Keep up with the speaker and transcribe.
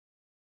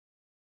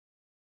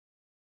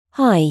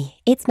Hi,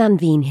 it's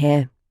Manveen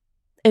here.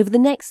 Over the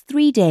next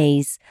 3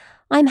 days,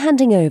 I'm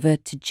handing over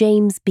to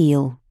James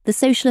Beale, the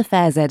social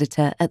affairs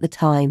editor at The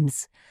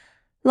Times.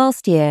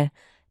 Last year,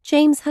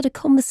 James had a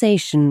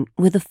conversation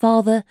with the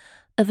father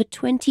of a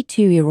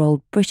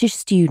 22-year-old British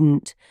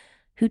student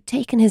who'd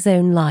taken his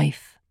own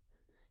life.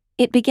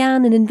 It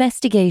began an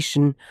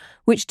investigation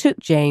which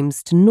took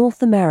James to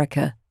North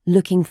America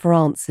looking for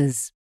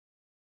answers.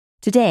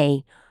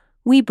 Today,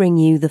 we bring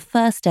you the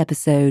first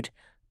episode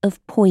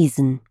of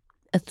Poison,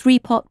 a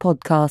 3-part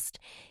podcast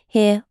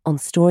here on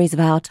Stories of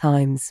Our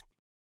Times.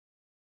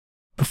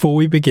 Before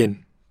we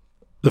begin,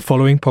 the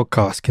following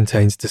podcast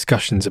contains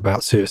discussions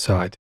about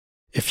suicide.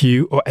 If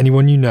you or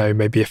anyone you know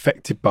may be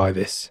affected by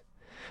this,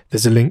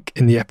 there's a link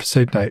in the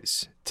episode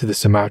notes to the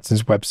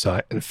Samaritans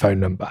website and phone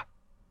number.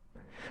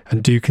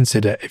 And do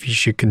consider if you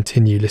should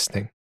continue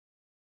listening.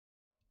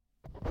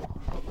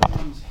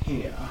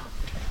 Here.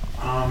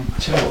 I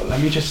tell you what,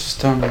 let me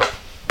just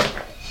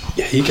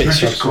Yeah, you get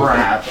yourself just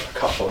grab a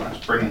couple and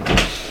let's bring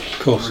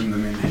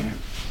them in here.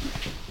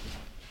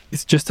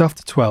 It's just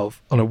after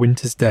 12 on a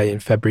winter's day in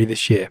February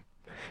this year,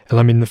 and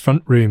I'm in the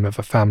front room of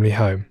a family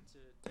home.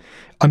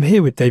 I'm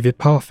here with David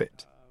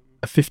Parfett,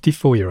 a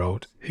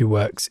 54-year-old who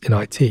works in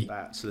IT.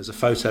 So there's a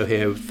photo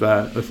here of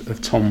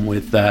Tom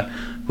with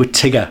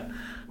Tigger.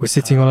 We're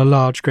sitting on a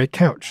large grey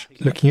couch,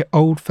 looking at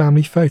old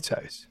family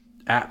photos.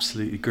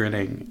 Absolutely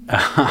grinning.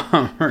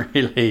 I'm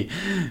really,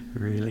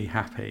 really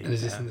happy.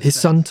 His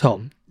son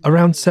Tom,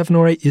 around 7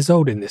 or 8 years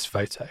old in this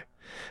photo,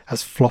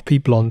 has floppy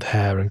blonde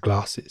hair and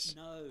glasses.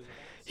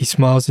 He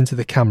smiles into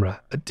the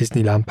camera at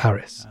Disneyland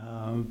Paris.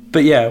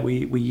 But yeah,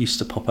 we used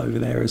to pop over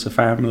there as a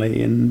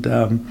family, and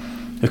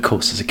of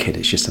course as a kid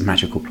it's just a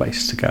magical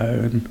place to go.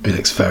 And he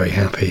looks very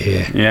happy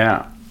here.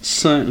 Yeah,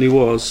 certainly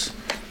was.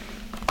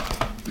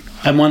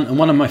 And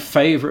one of my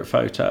favourite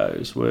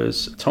photos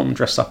was Tom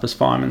dressed up as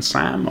Fireman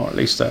Sam, or at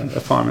least a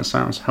Fireman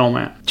Sam's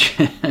helmet,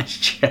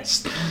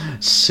 just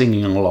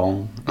singing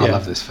along. I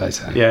love this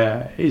photo.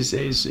 Yeah,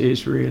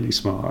 he's really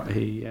smart.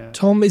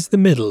 Tom is the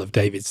middle of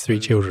David's 3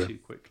 children. Too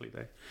quickly,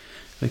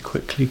 they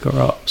quickly grow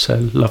up,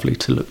 so lovely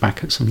to look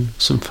back at some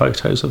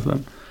photos of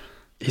them.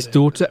 His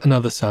daughter and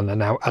other son are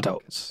now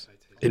adults.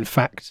 In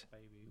fact,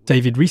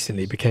 David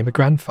recently became a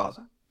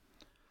grandfather.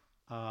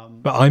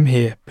 But I'm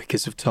here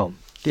because of Tom.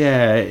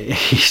 Yeah,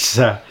 he's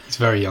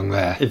very young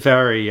there.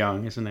 Very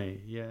young, isn't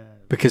he? Yeah.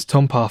 Because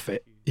Tom Parfett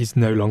is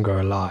no longer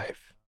alive.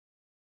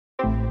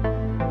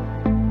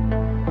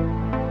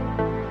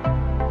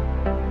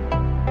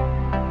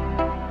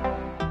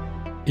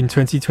 In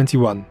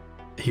 2021,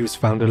 he was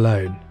found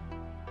alone,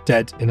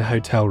 dead in a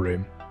hotel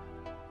room,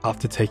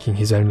 after taking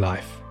his own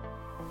life.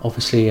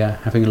 Obviously,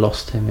 having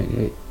lost him,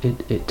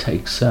 it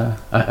takes,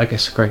 I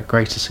guess, a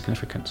greater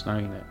significance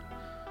knowing that.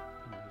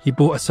 He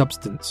bought a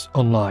substance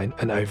online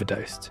and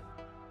overdosed.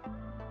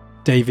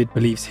 David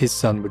believes his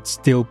son would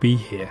still be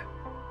here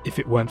if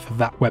it weren't for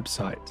that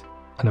website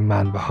and a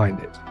man behind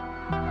it.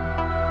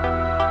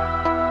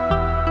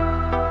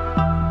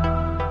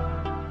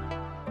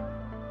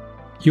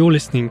 You're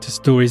listening to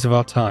Stories of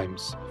Our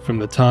Times from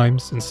The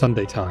Times and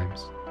Sunday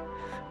Times.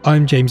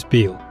 I'm James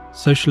Beale,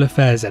 social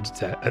affairs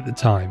editor at The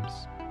Times.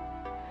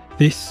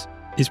 This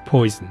is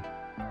Poison,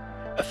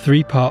 a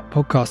 3-part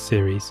podcast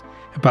series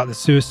about the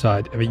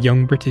suicide of a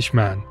young British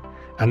man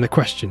and the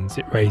questions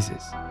it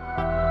raises.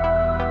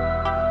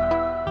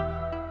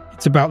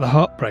 It's about the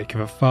heartbreak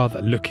of a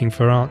father looking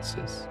for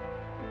answers.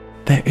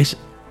 There is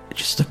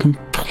just a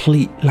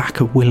complete lack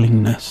of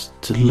willingness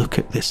to look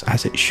at this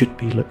as it should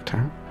be looked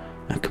at.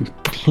 A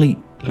complete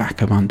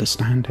lack of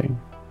understanding.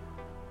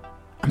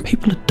 And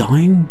people are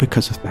dying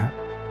because of that.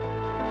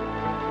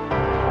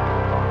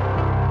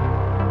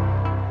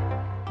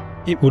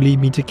 It will lead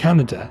me to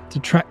Canada to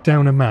track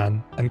down a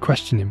man and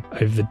question him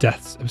over the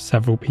deaths of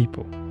several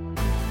people.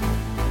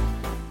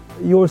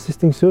 You're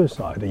assisting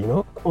suicide, are you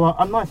not? Well,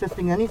 I'm not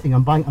assisting anything.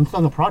 I'm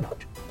selling a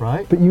product,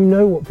 right? But you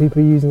know what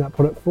people are using that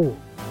product for.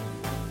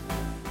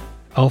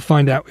 I'll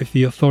find out if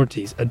the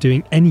authorities are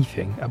doing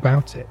anything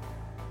about it.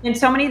 In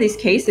so many of these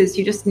cases,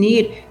 you just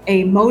need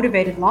a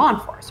motivated law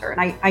enforcer.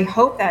 And I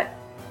hope that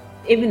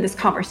even this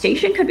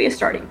conversation could be a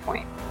starting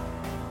point.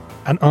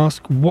 And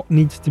ask what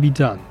needs to be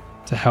done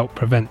to help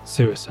prevent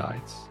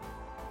suicides.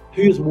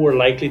 Who is more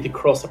likely to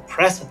cross a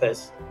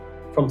precipice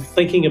from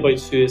thinking about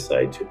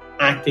suicide to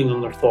acting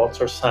on their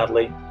thoughts or,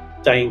 sadly,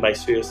 dying by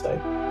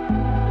suicide?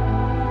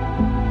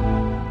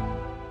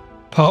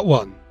 Part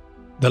 1.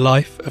 The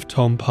Life of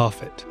Tom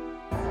Parfett.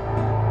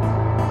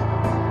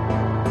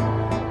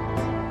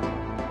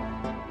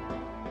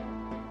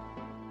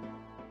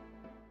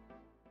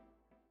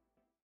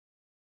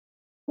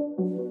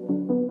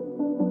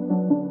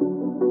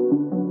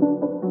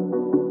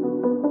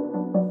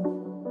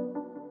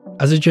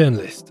 As a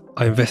journalist,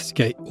 I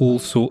investigate all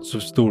sorts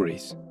of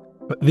stories,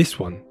 but this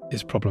one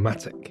is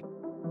problematic.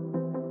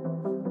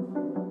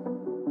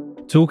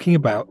 Talking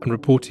about and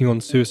reporting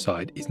on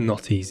suicide is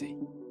not easy.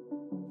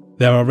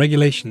 There are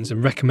regulations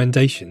and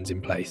recommendations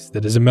in place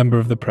that as a member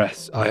of the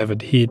press I have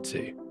adhered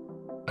to,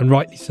 and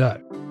rightly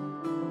so.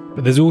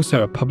 But there's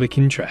also a public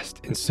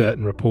interest in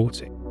certain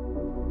reporting.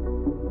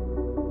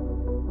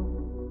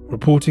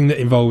 Reporting that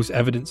involves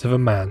evidence of a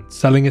man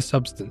selling a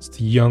substance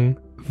to young,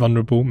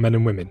 vulnerable men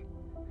and women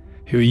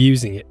who are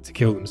using it to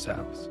kill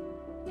themselves.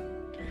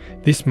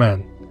 This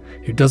man,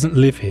 who doesn't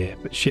live here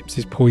but ships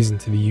his poison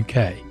to the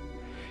UK,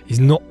 is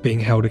not being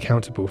held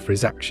accountable for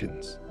his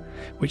actions,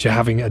 which are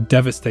having a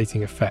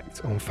devastating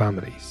effect on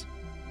families.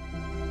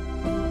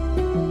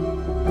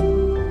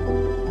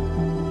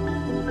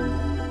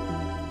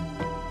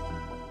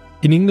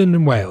 In England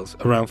and Wales,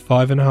 around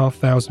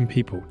 5,500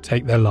 people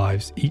take their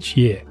lives each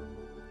year,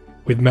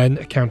 with men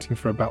accounting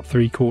for about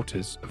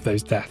 3/4 of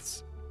those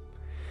deaths.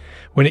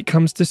 When it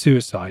comes to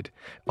suicide,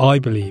 I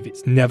believe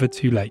it's never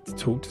too late to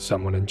talk to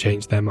someone and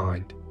change their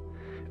mind,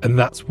 and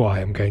that's why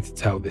I'm going to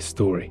tell this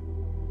story.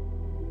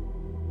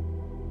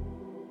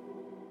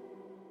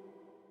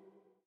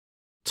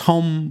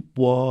 Tom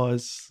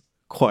was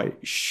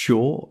quite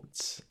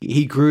short.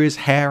 He grew his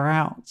hair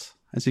out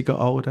as he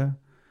got older,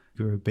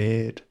 grew a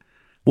beard,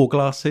 wore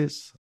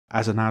glasses.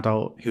 As an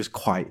adult, he was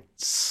quite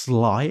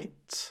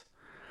slight.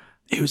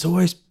 He was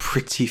always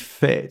pretty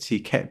fit. He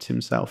kept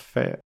himself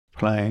fit,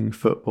 playing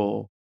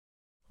football.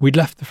 We'd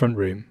left the front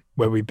room,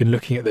 where we'd been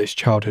looking at those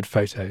childhood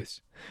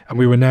photos, and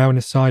we were now in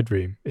a side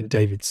room in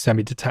David's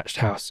semi-detached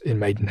house in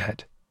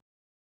Maidenhead.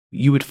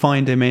 You would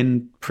find him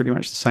in pretty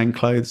much the same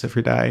clothes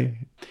every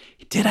day.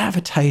 He did have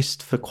a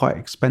taste for quite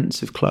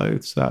expensive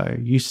clothes, though.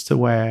 He used to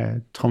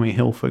wear Tommy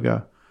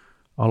Hilfiger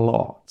a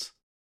lot.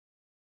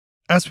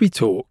 As we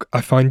talk, I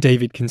find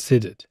David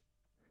considered.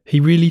 He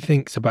really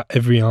thinks about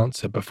every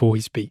answer before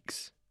he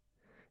speaks.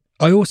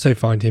 I also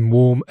find him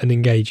warm and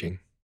engaging.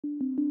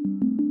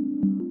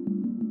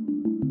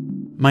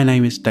 My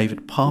name is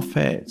David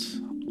Parfett.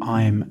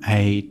 I'm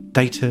a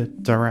data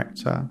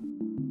director.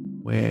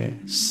 We're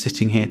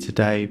sitting here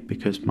today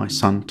because my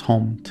son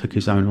Tom took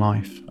his own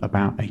life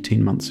about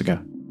 18 months ago.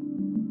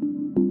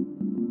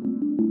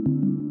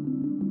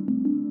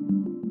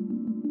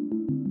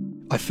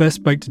 I first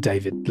spoke to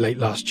David late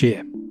last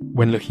year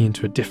when looking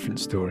into a different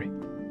story.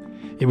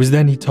 It was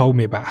then he told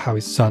me about how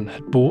his son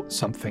had bought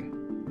something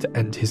to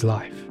end his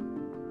life.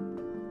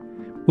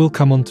 We'll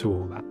come on to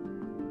all that,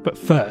 but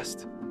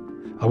first,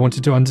 I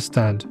wanted to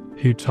understand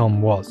who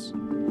Tom was.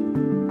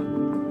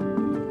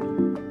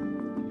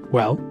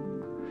 Well,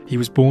 he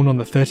was born on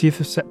the 30th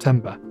of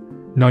September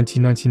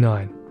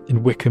 1999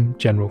 in Wickham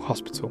General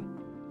Hospital.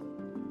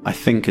 I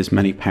think, as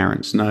many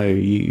parents know,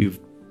 you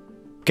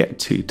get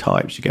two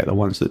types. You get the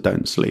ones that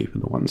don't sleep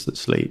and the ones that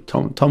sleep.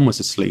 Tom was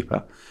a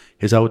sleeper.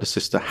 His older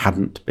sister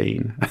hadn't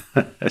been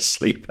a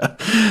sleeper.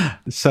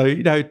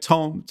 So,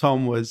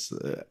 Tom was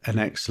an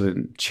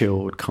excellent,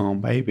 chilled,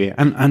 calm baby,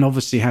 and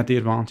obviously had the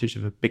advantage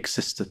of a big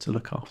sister to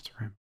look after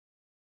him.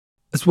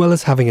 As well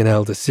as having an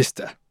elder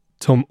sister,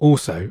 Tom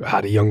also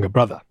had a younger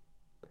brother.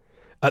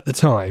 At the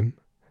time,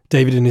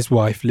 David and his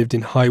wife lived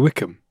in High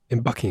Wycombe in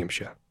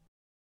Buckinghamshire.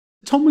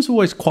 Tom was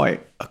always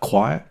quite a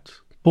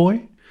quiet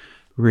boy,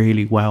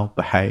 really well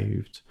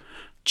behaved,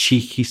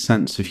 cheeky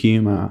sense of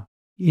humour.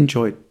 He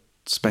enjoyed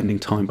spending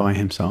time by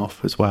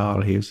himself as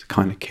well. He was the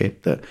kind of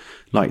kid that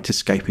liked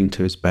escaping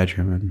to his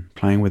bedroom and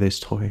playing with his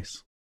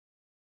toys.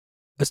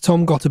 As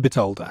Tom got a bit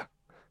older,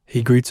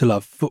 he grew to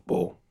love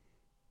football.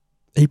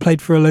 He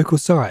played for a local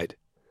side,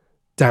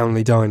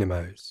 Downley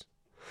Dynamos.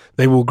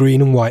 They wore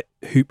green and white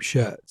hoop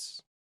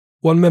shirts.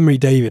 One memory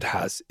David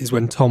has is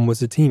when Tom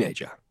was a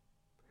teenager.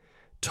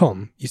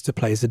 Tom used to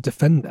play as a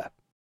defender.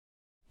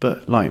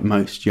 But like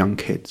most young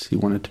kids, he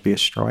wanted to be a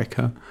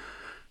striker.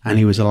 And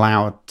he was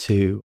allowed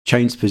to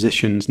change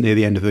positions near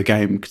the end of the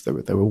game because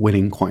they were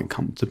winning quite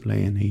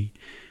comfortably. And he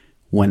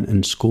went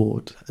and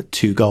scored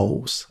 2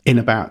 goals in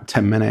about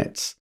 10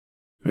 minutes.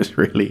 He was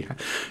really,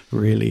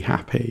 really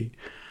happy.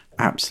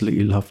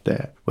 Absolutely loved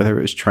it, whether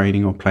it was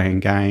training or playing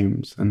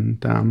games.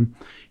 And,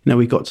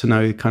 we got to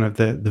know kind of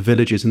the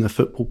villages and the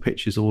football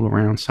pitches all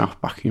around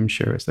South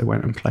Buckinghamshire as they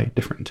went and played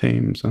different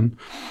teams. And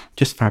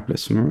just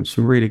fabulous,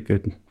 some really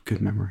good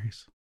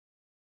memories.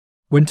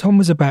 When Tom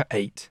was about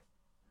 8,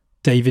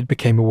 David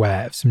became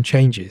aware of some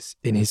changes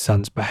in his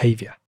son's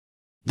behaviour.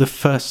 The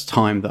first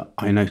time that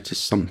I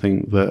noticed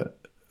something that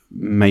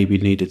maybe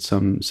needed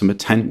some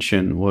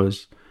attention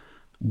was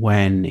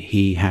when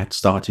he had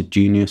started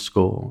junior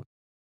school.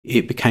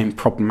 It became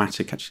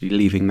problematic actually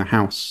leaving the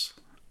house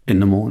in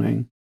the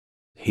morning.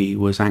 He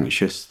was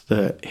anxious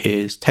that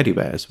his teddy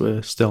bears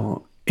were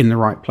still in the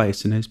right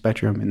place in his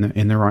bedroom,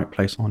 in the right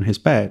place on his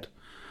bed.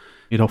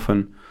 He'd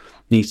often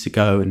need to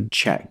go and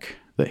check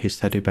that his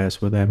teddy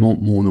bears were there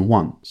more than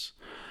once.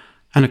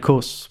 And of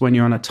course, when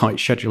you're on a tight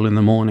schedule in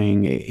the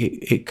morning,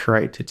 it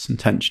created some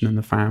tension in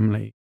the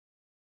family.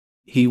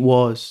 He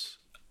was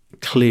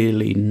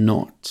clearly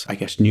not,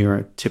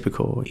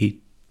 neurotypical.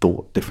 He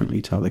thought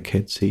differently to other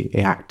kids. He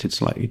acted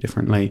slightly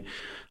differently.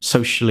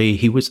 Socially,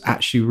 he was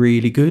actually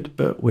really good,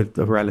 but with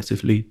a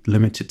relatively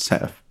limited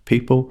set of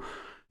people.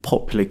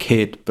 Popular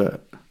kid,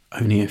 but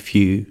only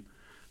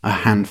a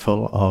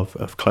handful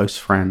of close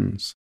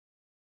friends.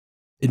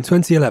 In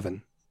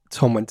 2011,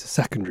 Tom went to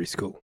secondary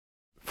school.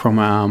 From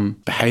a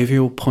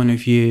behavioural point of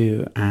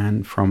view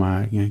and from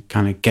a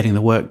kind of getting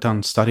the work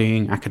done,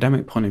 studying,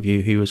 academic point of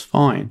view, he was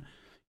fine.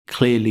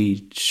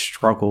 Clearly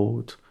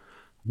struggled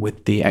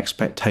with the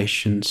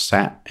expectations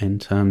set in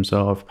terms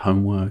of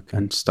homework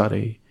and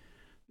study.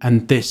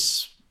 And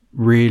this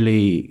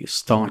really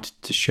started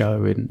to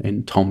show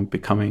in Tom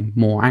becoming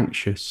more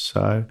anxious.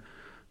 So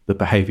the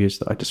behaviours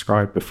that I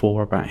described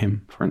before about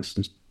him, for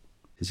instance,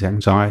 his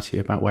anxiety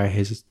about where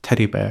his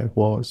teddy bear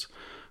was,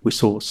 we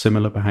saw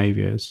similar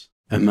behaviours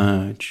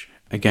emerge,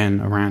 again,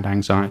 around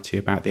anxiety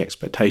about the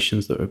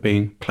expectations that were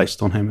being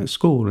placed on him at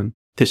school. And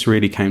this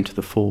really came to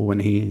the fore when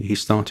he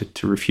started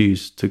to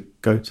refuse to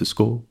go to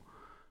school.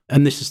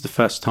 And this is the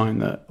first time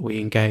that we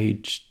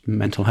engaged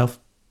mental health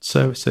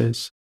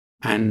services,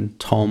 and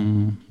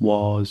Tom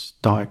was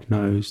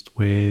diagnosed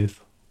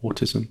with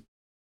autism.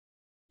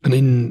 And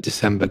in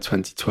December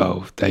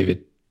 2012,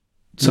 David,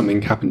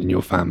 something happened in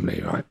your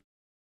family, right?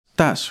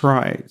 That's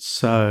right.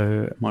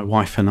 So my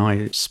wife and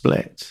I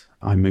split.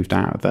 I moved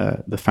out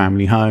of the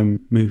family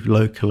home, moved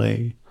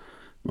locally.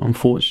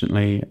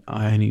 Unfortunately,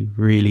 I only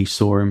really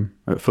saw him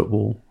at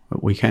football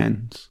at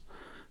weekends.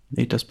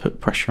 It does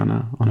put pressure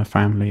on a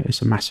family.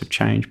 It's a massive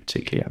change,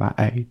 particularly at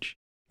that age.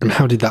 And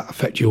how did that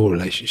affect your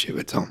relationship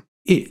with Tom?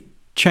 It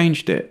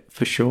changed it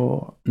for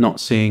sure.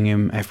 Not seeing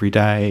him every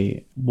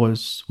day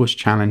was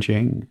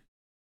challenging.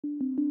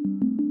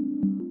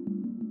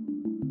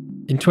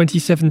 In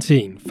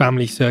 2017,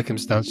 family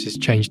circumstances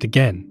changed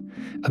again,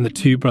 and the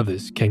two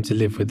brothers came to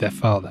live with their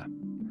father.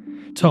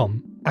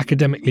 Tom,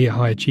 academically a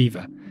high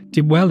achiever,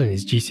 did well in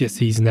his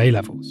GCSEs and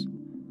A-levels.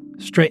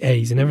 Straight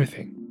A's and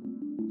everything.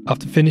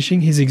 After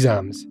finishing his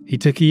exams, he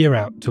took a year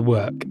out to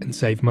work and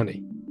save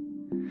money.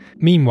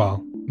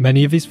 Meanwhile,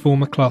 many of his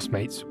former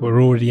classmates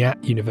were already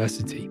at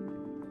university.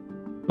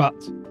 But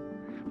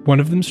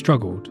one of them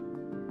struggled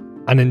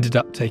and ended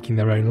up taking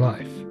their own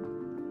life.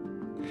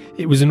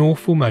 It was an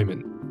awful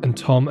moment, and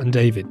Tom and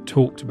David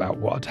talked about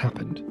what had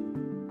happened.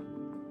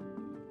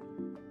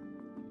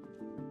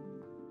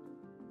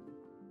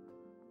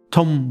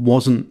 Tom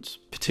wasn't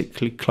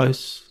particularly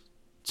close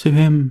to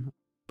him,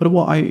 but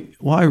what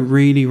I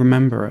really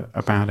remember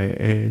about it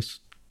is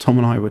Tom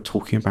and I were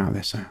talking about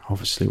this.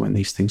 Obviously, when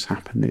these things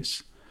happen,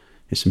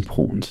 it's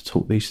important to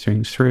talk these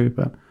things through,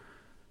 but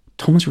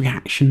Tom's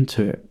reaction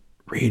to it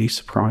really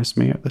surprised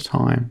me at the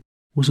time.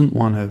 It wasn't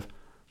one of,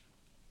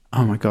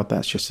 oh my God,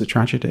 that's just a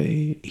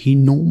tragedy. He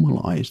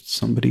normalised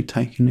somebody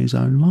taking his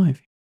own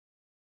life.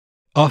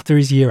 After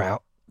his year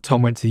out,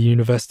 Tom went to the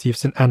University of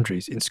St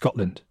Andrews in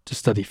Scotland to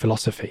study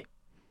philosophy.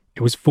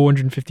 It was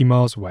 450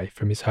 miles away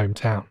from his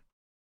hometown.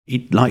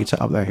 He liked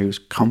it up there, he was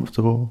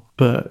comfortable,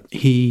 but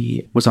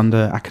he was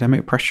under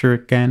academic pressure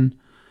again.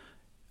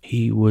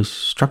 He was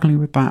struggling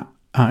with that.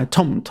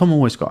 Tom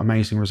always got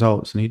amazing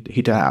results, and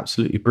he did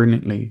absolutely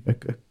brilliantly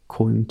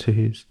according to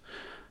his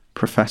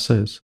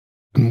professors.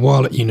 And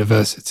while at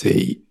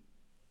university,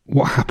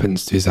 what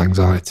happens to his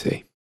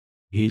anxiety?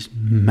 He's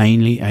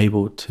mainly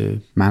able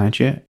to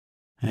manage it.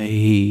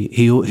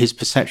 His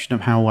perception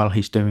of how well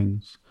he's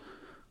doing is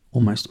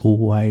almost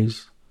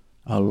always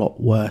a lot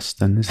worse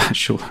than his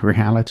actual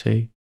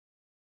reality.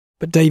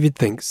 But David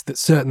thinks that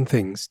certain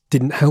things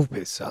didn't help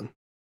his son.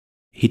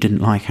 He didn't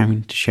like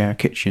having to share a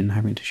kitchen,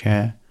 having to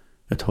share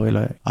a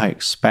toilet. I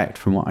expect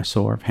from what I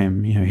saw of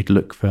him, he'd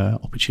look for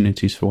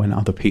opportunities for when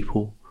other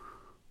people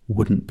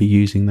wouldn't be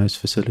using those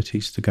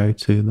facilities to go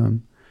to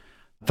them.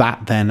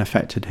 That then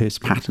affected his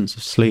patterns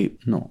of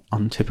sleep, not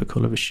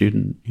untypical of a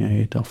student.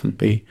 He'd often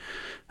be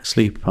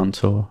asleep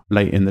until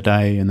late in the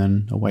day and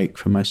then awake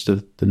for most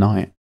of the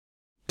night.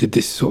 Did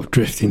this sort of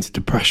drift into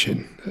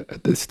depression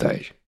at this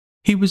stage?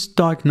 He was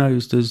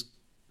diagnosed as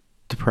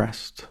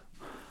depressed.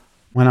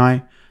 When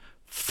I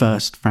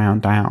first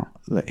found out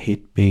that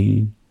he'd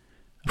been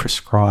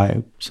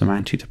prescribed some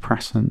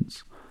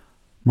antidepressants,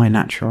 my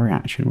natural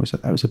reaction was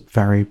that was a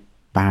very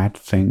bad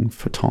thing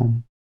for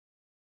Tom.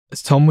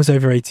 As Tom was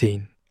over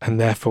 18 and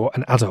therefore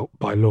an adult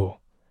by law,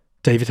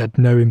 David had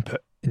no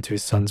input into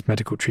his son's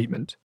medical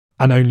treatment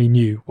and only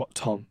knew what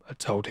Tom had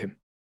told him.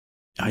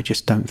 I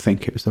just don't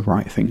think it was the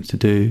right thing to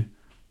do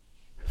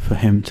for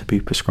him to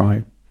be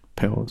prescribed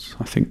pills.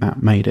 I think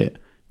that made it,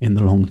 in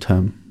the long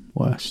term,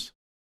 worse.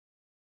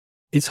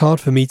 It's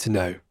hard for me to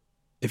know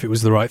if it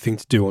was the right thing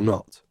to do or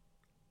not.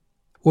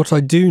 What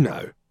I do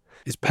know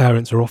is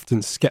parents are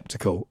often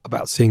sceptical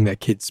about seeing their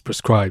kids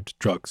prescribed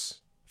drugs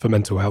for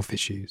mental health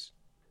issues.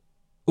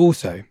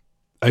 Also,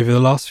 over the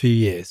last few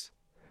years,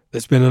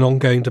 there's been an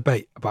ongoing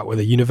debate about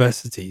whether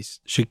universities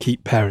should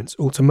keep parents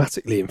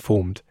automatically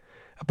informed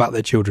about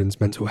their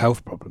children's mental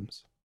health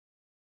problems.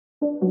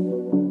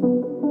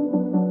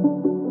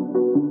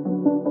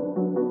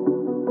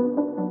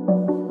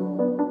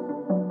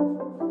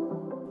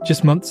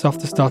 Just months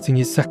after starting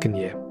his second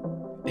year,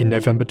 in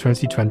November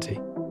 2020,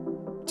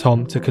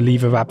 Tom took a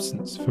leave of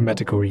absence for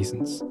medical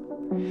reasons.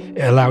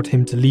 It allowed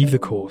him to leave the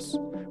course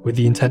with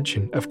the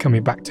intention of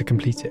coming back to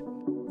complete it.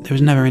 There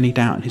was never any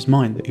doubt in his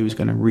mind that he was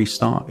going to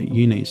restart at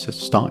uni, to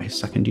start his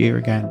second year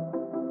again.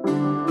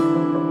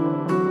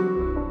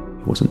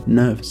 He wasn't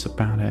nervous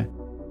about it.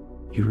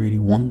 he really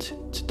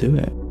wanted to do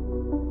it.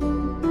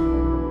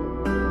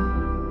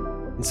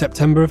 In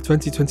September of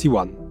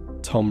 2021,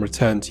 Tom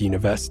returned to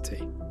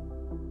university.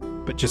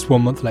 But just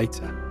 1 month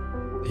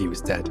later, he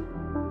was dead.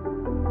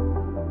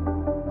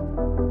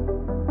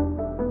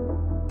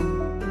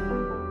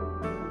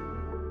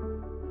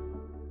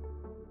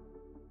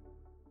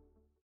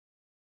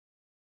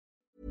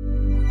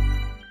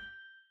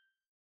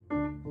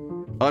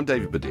 I'm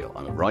David Baddiel.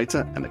 I'm a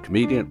writer and a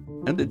comedian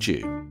and a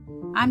Jew.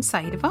 I'm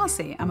Saeeda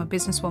Varsi. I'm a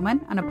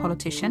businesswoman and a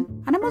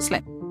politician and a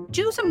Muslim.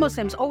 Jews and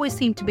Muslims always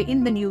seem to be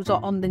in the news or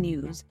on the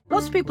news.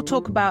 Lots of people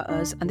talk about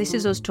us, and this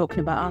is us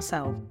talking about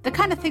ourselves. The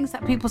kind of things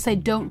that people say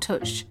don't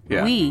touch,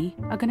 Yeah. we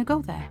are going to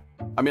go there.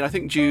 I mean, I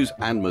think Jews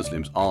and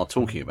Muslims are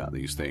talking about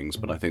these things,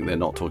 but I think they're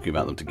not talking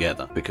about them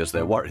together because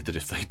they're worried that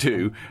if they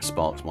do,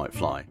 sparks might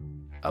fly.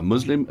 A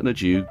Muslim and a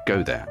Jew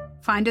go there.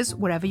 Find us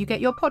wherever you get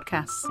your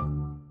podcasts.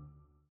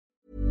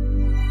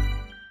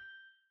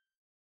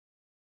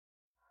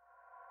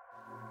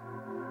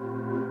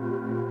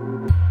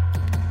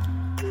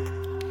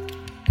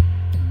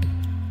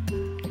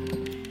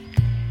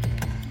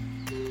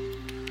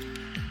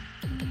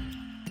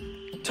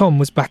 Tom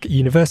was back at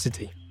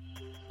university.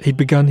 He'd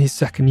begun his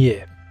second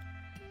year.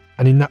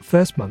 And in that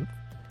first month,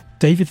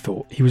 David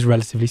thought he was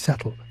relatively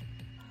settled.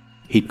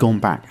 He'd gone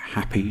back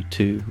happy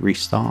to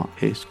restart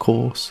his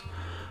course,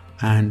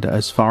 and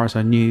as far as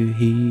I knew,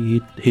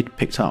 he'd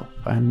picked up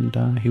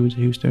and he was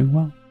doing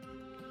well.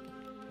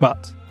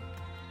 But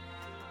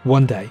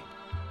one day,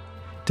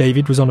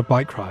 David was on a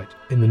bike ride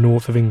in the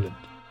north of England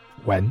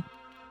when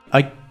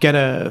I get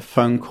a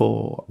phone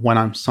call when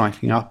I'm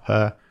cycling up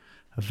a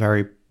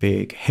very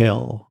big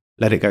hill,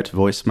 let it go to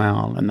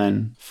voicemail, and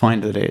then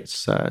find that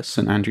it's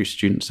St Andrews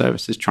Student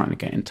Services trying to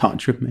get in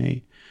touch with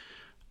me.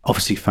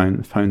 Obviously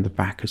phoned the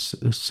back as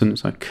soon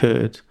as I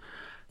could.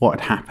 What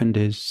had happened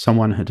is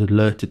someone had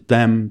alerted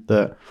them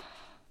that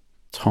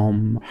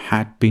Tom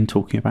had been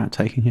talking about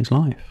taking his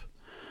life,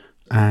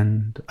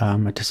 and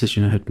a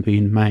decision had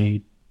been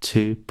made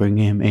to bring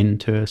him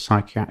into a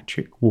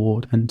psychiatric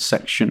ward and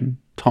section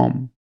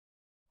Tom.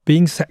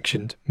 being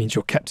sectioned means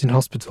you're kept in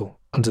hospital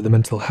under the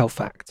Mental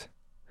Health Act,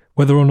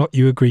 whether or not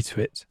you agree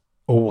to it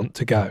or want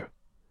to go,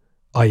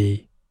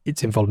 i.e.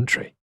 it's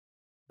involuntary.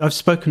 I've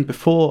spoken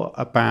before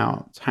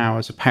about how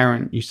as a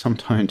parent you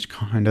sometimes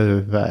kind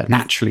of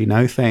naturally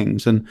know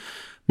things, and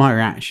my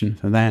reaction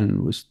for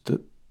then was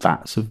that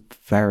that's a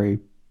very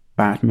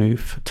bad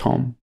move for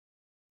Tom.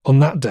 On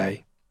that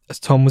day, as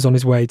Tom was on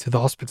his way to the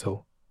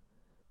hospital,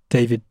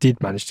 David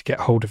did manage to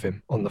get hold of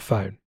him on the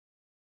phone.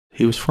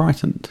 He was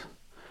frightened.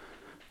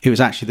 It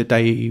was actually the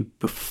day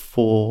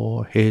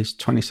before his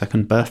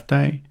 22nd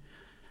birthday.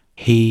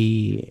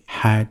 He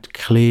had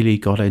clearly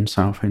got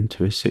himself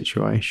into a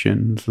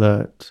situation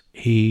that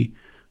he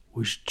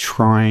was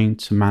trying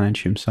to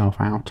manage himself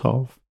out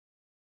of.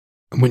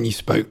 And when you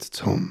spoke to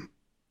Tom,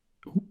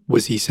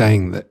 was he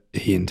saying that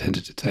he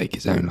intended to take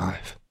his own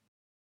life?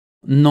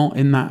 Not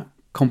in that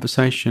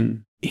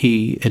conversation.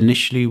 He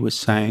initially was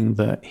saying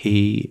that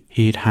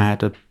he'd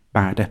had a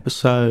bad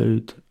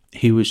episode.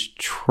 He was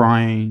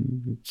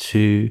trying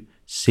to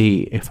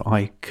see if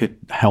I could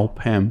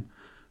help him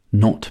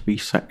not to be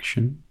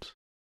sectioned.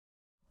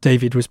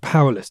 David was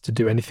powerless to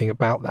do anything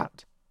about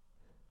that.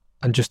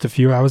 And just a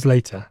few hours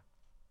later,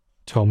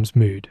 Tom's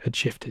mood had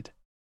shifted.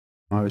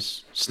 I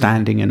was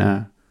standing in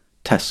a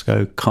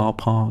Tesco car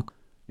park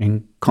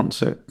in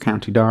Concert,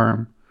 County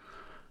Durham,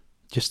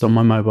 just on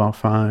my mobile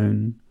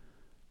phone,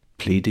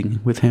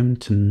 pleading with him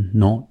to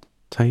not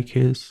take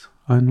his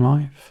own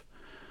life,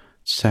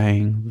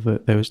 saying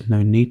that there was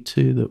no need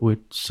to, that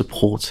we'd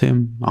support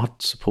him,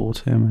 I'd support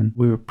him, and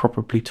we were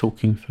probably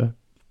talking for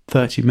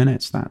 30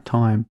 minutes that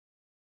time.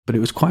 But it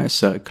was quite a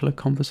circular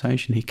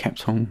conversation. He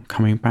kept on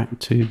coming back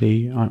to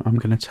I'm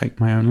going to take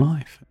my own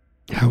life.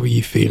 How were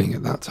you feeling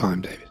at that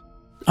time, David?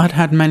 I'd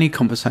had many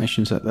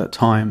conversations at that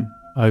time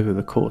over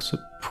the course of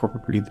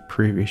probably the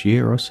previous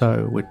year or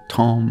so with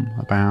Tom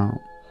about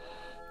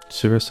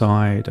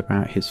suicide,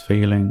 about his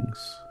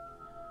feelings.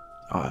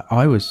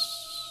 I was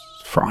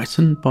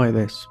frightened by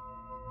this.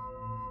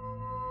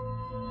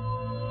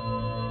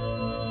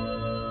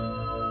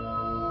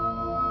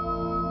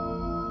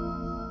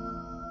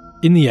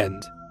 In the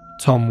end,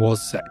 Tom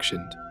was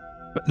sectioned,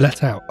 but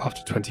let out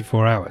after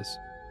 24 hours.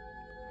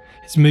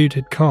 His mood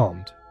had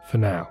calmed for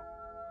now,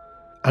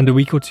 and a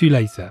week or two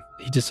later,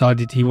 he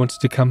decided he wanted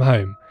to come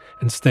home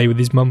and stay with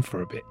his mum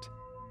for a bit.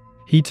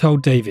 He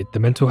told David the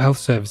mental health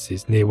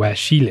services near where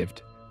she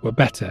lived were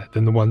better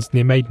than the ones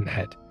near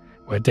Maidenhead,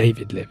 where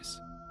David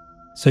lives.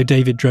 So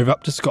David drove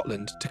up to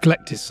Scotland to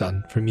collect his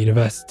son from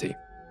university.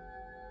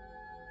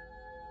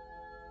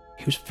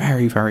 He was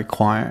very, very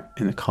quiet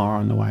in the car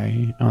on the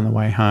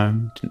way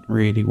home. Didn't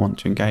really want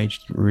to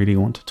engage, didn't really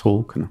want to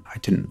talk, and I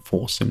didn't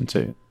force him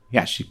to. He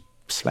actually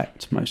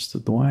slept most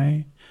of the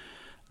way.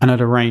 And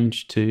I'd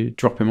arranged to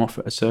drop him off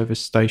at a service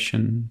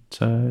station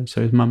so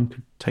his mum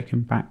could take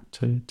him back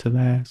to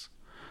theirs.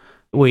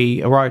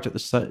 We arrived at the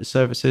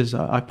services.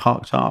 I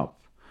parked up.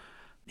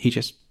 He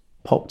just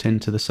popped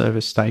into the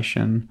service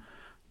station,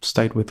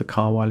 stayed with the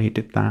car while he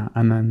did that.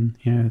 And then,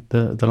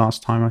 the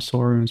last time I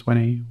saw him was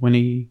when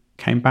he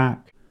came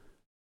back.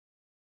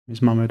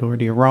 His mum had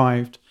already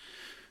arrived.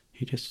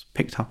 He just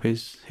picked up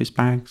his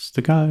bags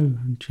to go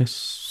and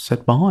just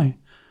said bye.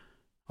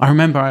 I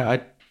remember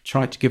I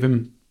tried to give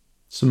him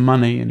some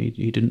money and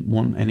he didn't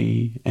want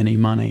any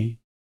money.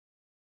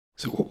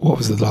 So what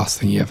was the last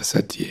thing he ever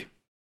said to you?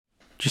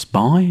 Just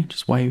bye,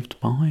 just waved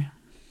bye.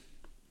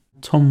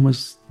 Tom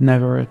was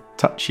never a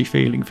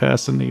touchy-feeling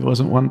person. He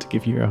wasn't one to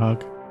give you a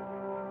hug.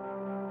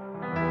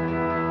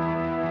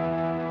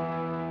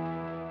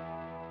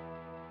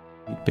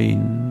 He'd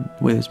been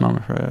with his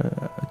mum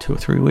for 2 or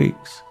 3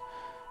 weeks.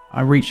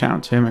 I reached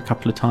out to him a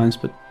couple of times,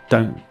 but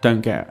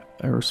don't get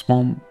a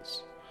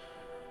response.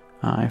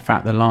 In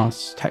fact, the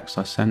last text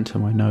I sent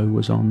him, I know,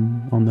 was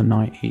on the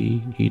night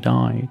he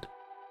died.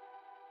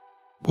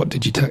 What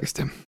did you text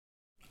him?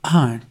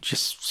 I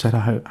just said,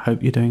 I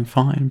hope you're doing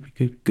fine.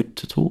 Be good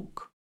to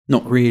talk.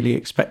 Not really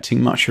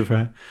expecting much of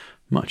a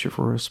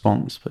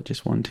response, but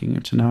just wanting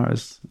him to know I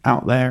was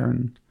out there,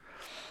 and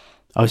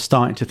I was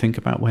starting to think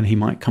about when he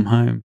might come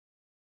home.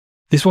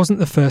 This wasn't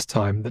the first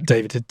time that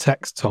David had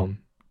texted Tom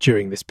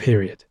during this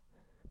period,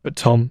 but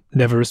Tom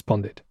never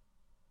responded.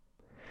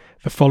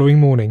 The following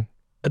morning,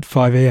 at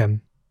 5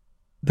 a.m,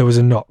 there was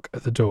a knock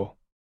at the door.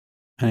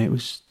 And it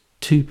was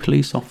 2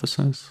 police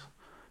officers.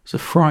 It was a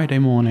Friday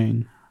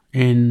morning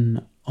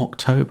in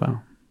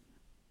October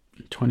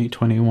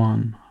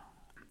 2021.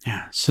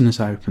 Yeah, as soon as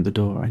I opened the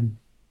door,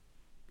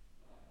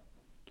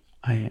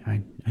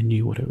 I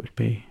knew what it would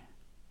be.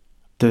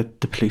 The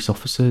police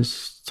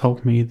officers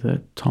told me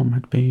that Tom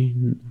had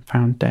been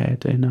found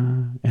dead in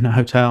a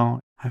hotel,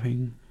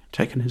 having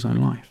taken his own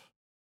life.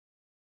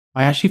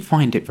 I actually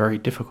find it very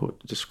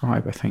difficult to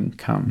describe. I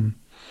think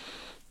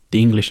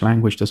the English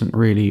language doesn't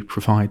really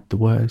provide the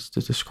words to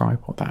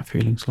describe what that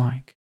feeling's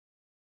like.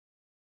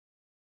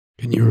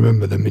 Can you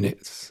remember the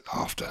minutes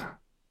after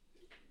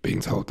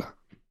being told that?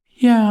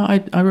 Yeah,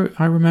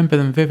 I remember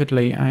them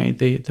vividly.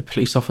 The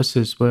police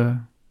officers were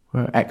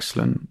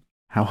excellent.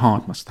 How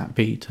hard must that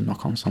be to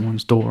knock on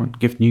someone's door and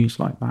give news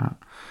like that?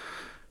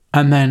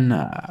 And then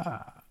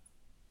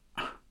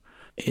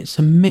it's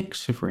a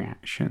mix of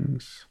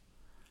reactions.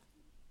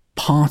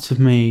 Part of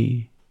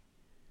me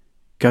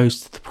goes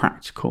to the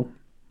practical.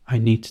 I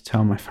need to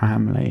tell my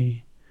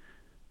family.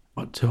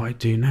 What do I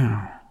do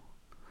now?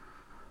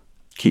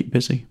 Keep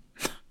busy.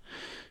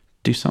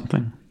 Do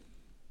something.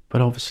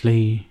 But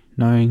obviously,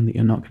 knowing that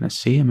you're not going to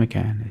see him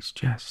again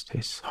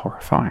is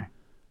horrifying.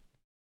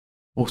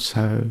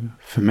 Also,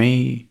 for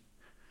me,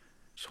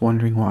 just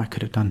wondering what I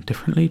could have done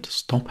differently to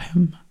stop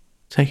him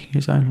taking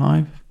his own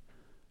life.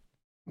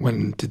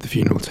 When did the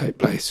funeral take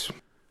place?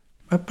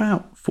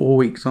 About 4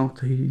 weeks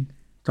after he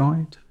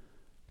died.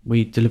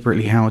 We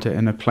deliberately held it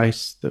in a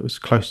place that was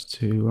close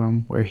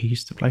to where he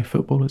used to play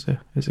football as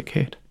a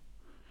kid.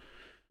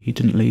 He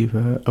didn't leave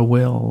a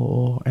will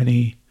or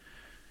any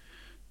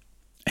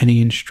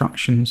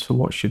instructions for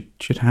what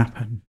should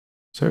happen.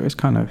 So it was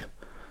kind of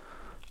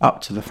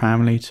up to the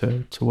family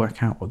to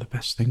work out what the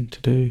best thing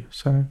to do.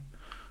 So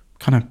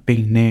kind of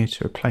being near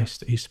to a place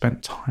that he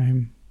spent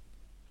time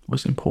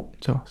was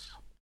important to us.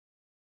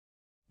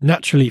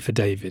 Naturally for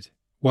David,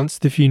 once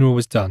the funeral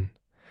was done,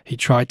 he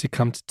tried to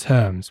come to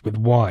terms with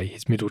why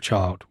his middle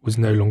child was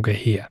no longer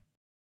here.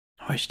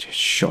 I was just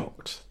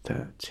shocked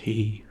that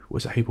he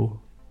was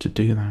able to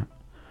do that.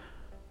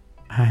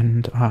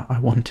 And I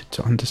wanted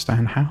to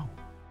understand how.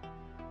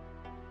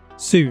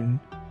 Soon,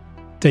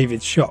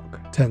 David's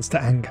shock turns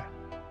to anger,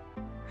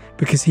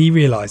 because he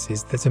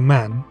realises that a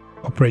man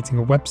operating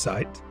a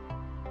website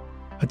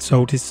had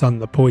sold his son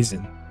the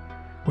poison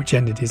which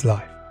ended his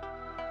life.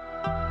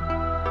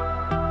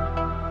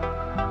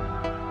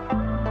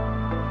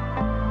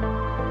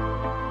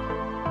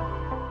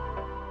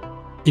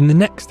 In the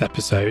next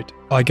episode,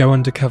 I go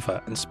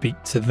undercover and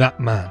speak to that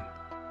man.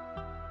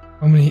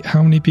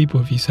 How many people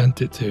have you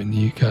sent it to in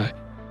the UK?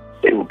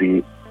 It will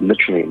be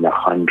literally in the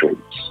hundreds.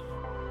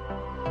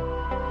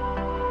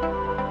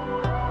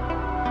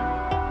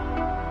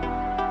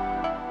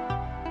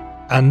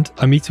 And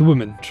I meet a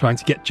woman trying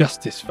to get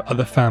justice for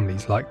other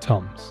families like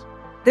Tom's.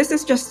 This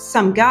is just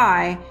some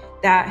guy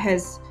that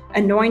has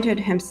anointed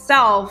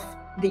himself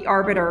the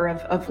arbiter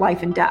of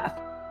life and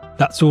death.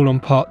 That's all on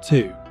part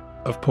 2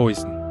 of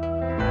Poison.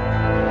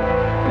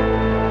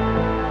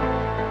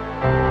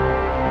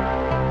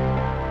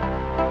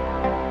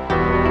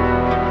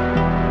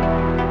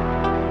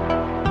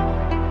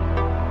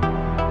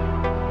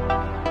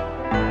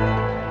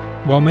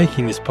 While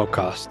making this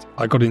podcast,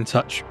 I got in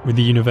touch with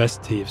the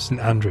University of St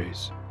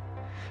Andrews.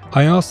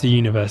 I asked the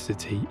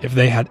university if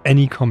they had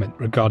any comment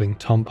regarding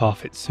Tom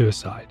Parfett's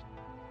suicide.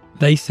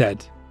 They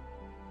said,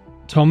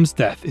 "Tom's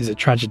death is a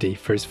tragedy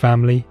for his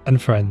family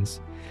and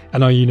friends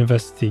and our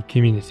university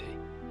community.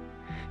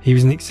 He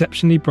was an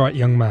exceptionally bright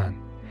young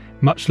man,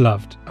 much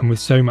loved and with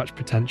so much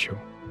potential.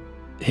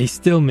 He's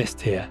still missed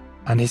here,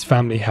 and his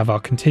family have our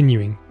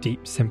continuing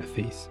deep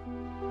sympathies."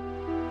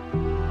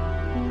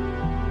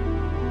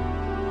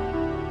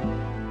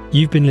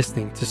 You've been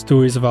listening to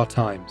Stories of Our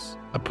Times,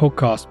 a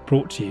podcast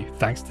brought to you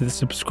thanks to the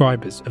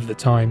subscribers of The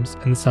Times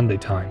and The Sunday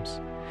Times,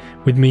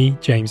 with me,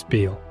 James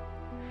Beale.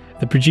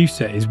 The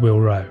producer is Will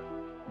Rowe.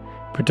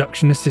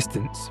 Production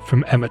assistance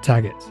from Emma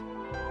Taggart.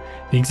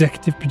 The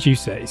executive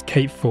producer is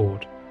Kate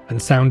Ford, and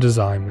sound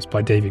design was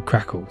by David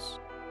Crackles.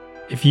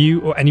 If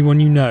you or anyone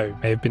you know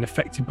may have been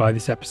affected by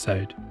this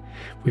episode,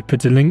 we've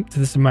put a link to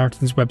the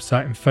Samaritans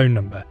website and phone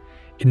number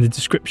in the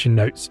description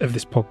notes of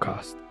this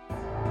podcast.